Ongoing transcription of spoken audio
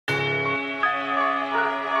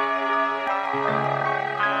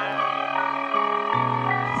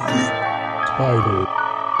Spider.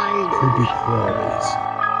 Creepy crawlies.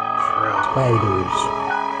 Spiders.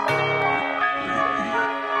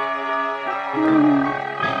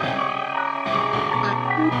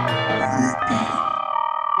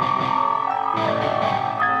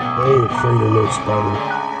 I ain't afraid of no spider.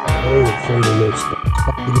 I ain't afraid of no spider.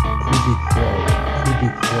 Creepy crawler. Creepy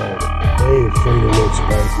crawler. I ain't afraid of no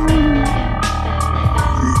spider.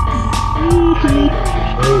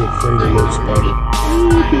 I ain't afraid of no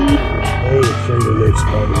spider. I ain't afraid of no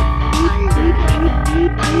spider.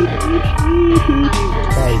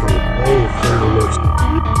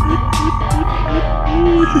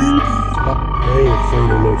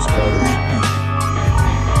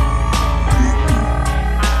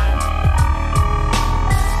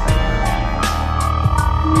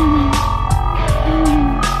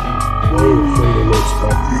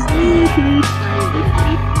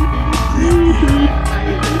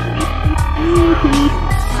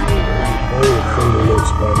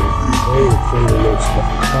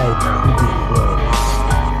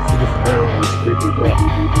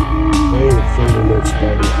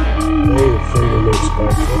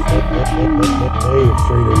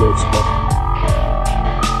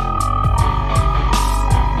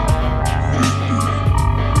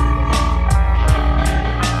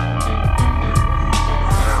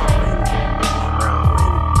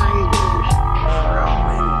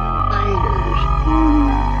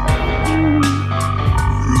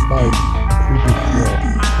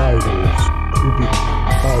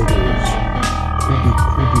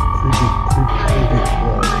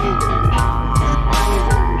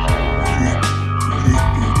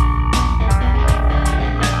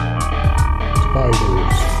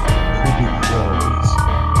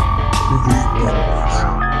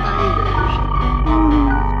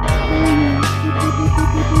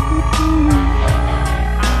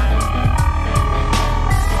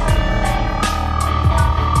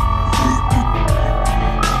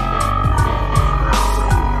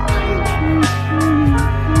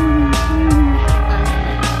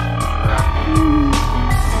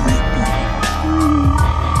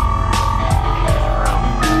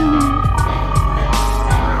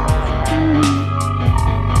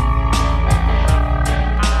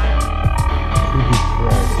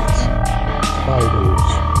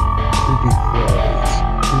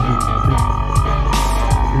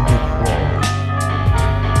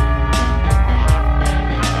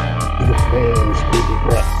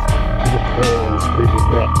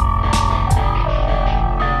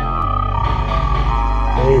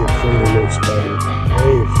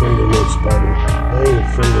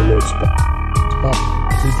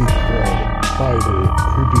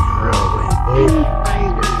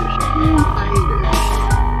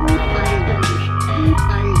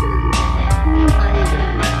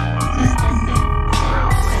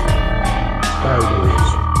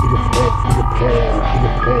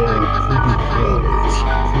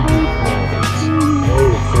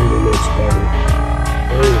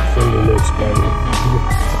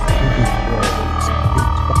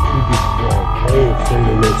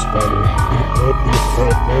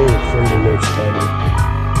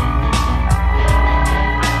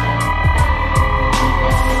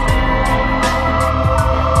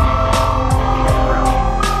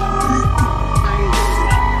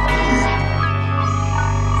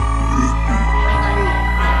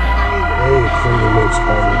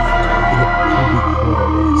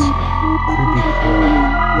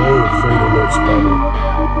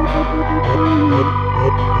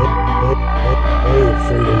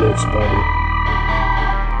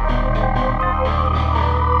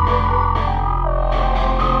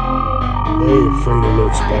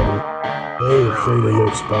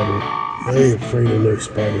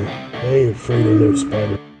 Spider. I ain't afraid of no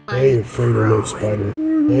spider.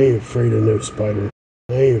 I ain't afraid of no spider.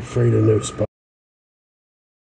 I ain't afraid of no spider.